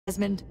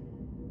Desmond.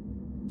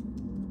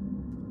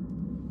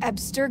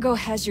 Abstergo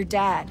has your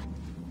dad.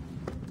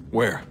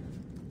 Where?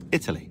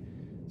 Italy.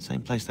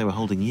 Same place they were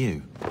holding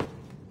you.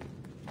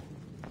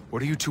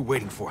 What are you two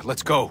waiting for?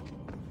 Let's go!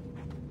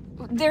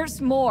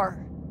 There's more.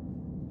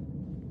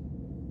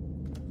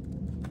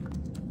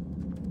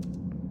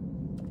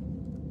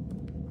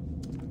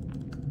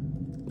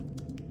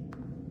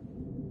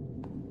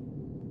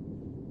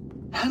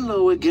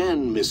 Hello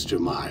again, Mr.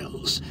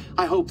 Miles.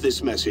 I hope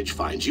this message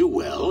finds you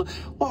well,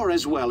 or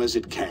as well as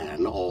it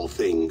can, all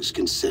things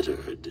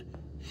considered.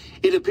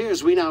 It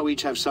appears we now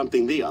each have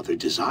something the other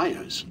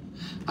desires.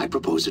 I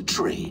propose a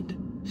trade.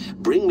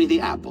 Bring me the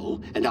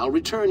apple, and I'll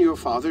return your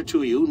father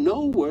to you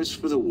no worse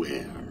for the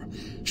wear.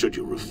 Should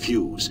you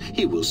refuse,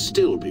 he will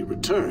still be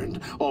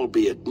returned,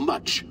 albeit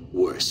much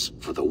worse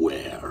for the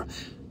wear.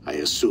 I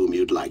assume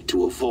you'd like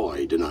to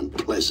avoid an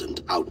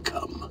unpleasant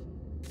outcome.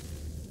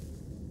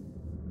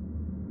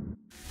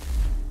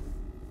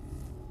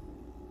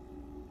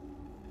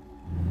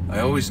 I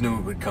always knew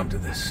it would come to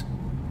this.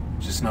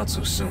 Just not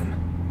so soon.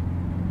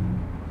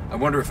 I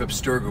wonder if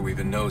Abstergo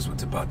even knows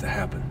what's about to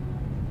happen.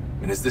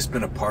 And has this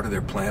been a part of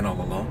their plan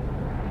all along?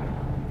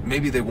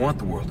 Maybe they want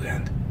the world to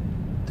end.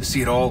 To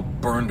see it all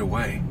burned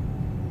away.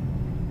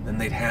 Then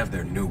they'd have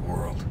their new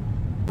world,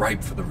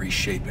 ripe for the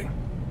reshaping.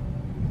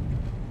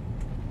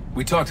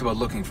 We talked about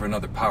looking for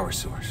another power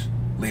source,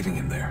 leaving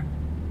him there.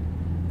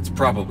 It's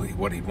probably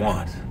what he'd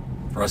want,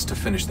 for us to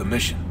finish the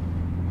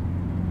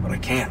mission. But I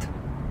can't.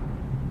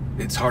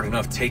 It's hard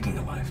enough taking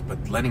a life,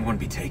 but letting one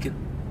be taken?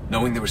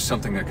 Knowing there was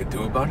something I could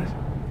do about it?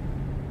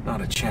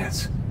 Not a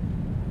chance.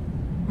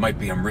 Might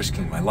be I'm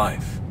risking my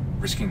life,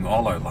 risking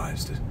all our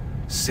lives to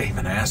save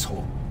an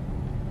asshole.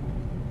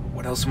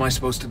 What else am I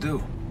supposed to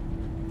do?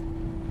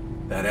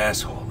 That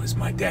asshole is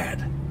my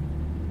dad.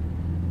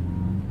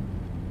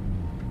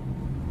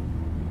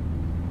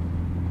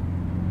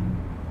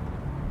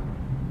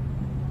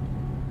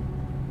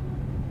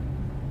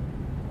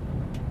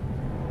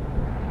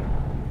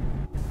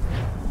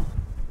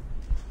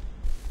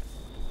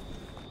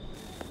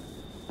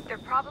 They're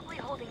probably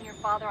holding your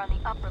father on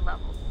the upper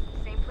level,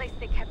 same place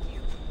they kept you.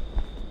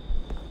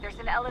 There's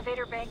an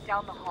elevator bank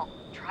down the hall.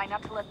 Try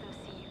not to let them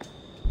see you.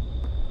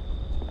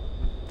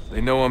 They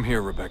know I'm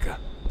here, Rebecca.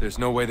 There's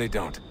no way they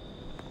don't.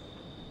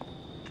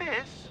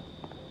 This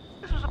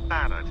was a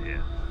bad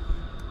idea.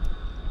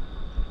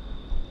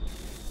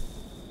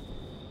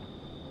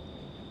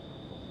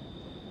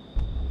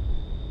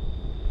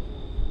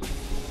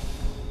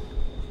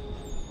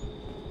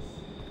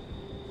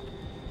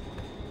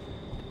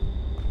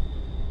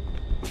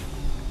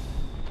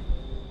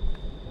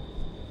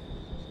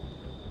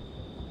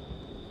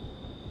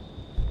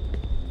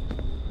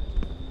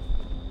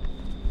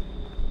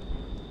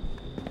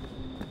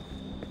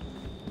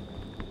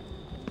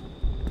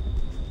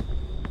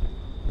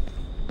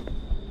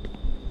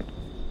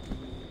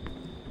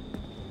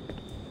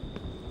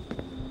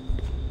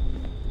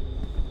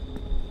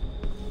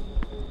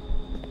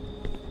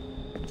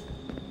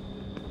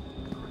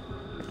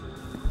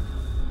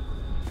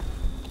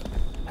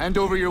 Hand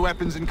over your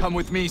weapons and come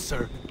with me,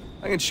 sir.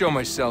 I can show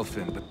myself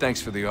in, but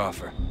thanks for the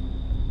offer.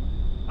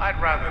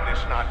 I'd rather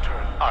this not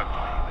turn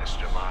ugly,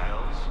 Mr.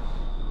 Miles.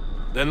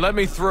 Then let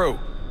me through.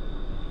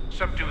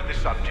 Subdue the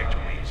subject,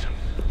 please.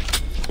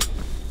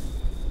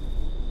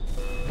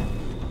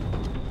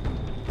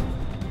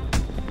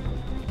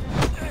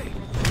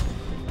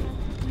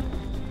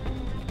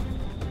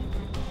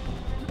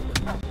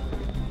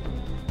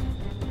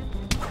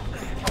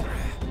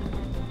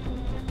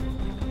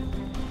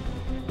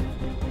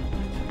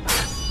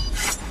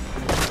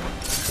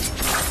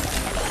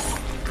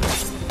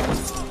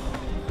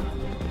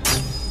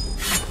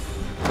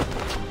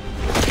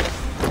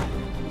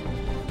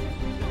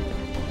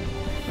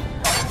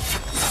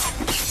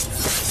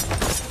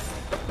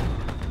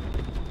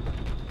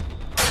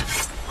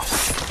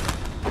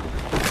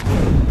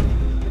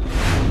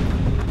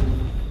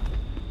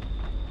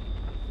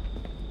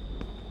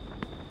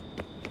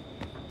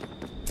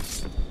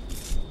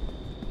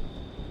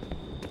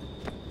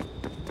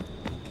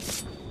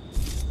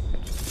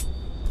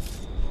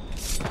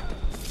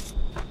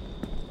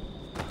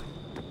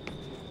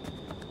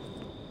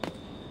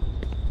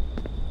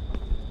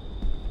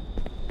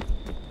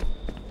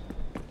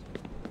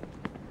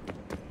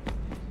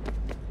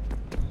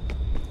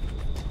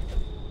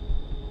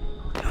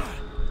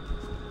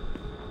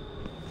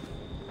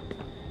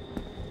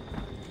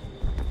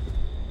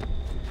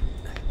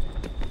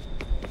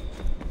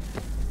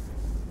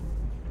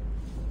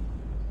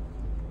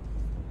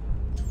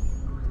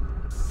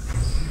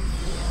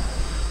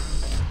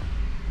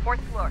 Fourth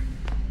floor.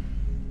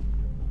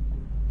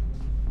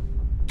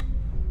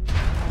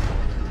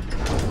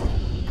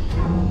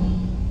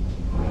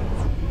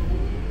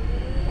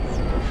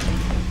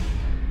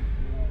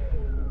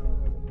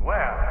 Well,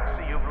 I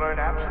see you've learned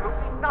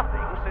absolutely nothing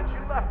since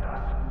you left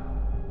us.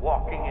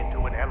 Walking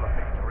into an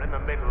elevator in the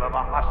middle of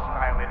a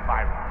hostile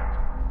environment.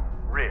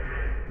 Really?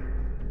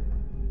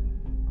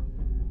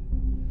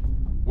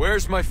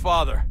 Where's my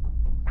father?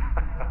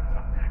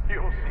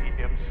 You'll see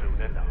him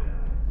soon enough.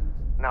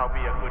 Now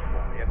be a good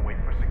boy and wait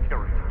for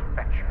security to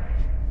fetch you.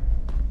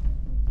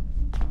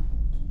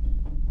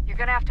 You're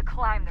gonna have to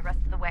climb the rest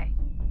of the way.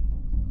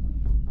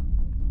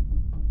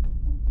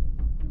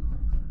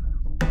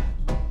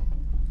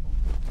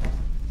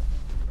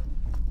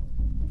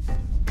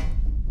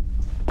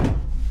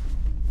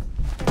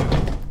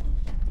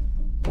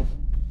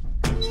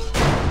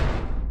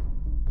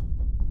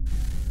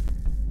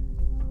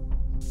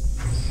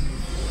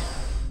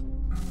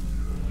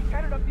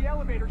 Headed up the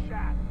elevator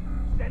shaft.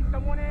 Send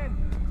someone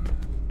in.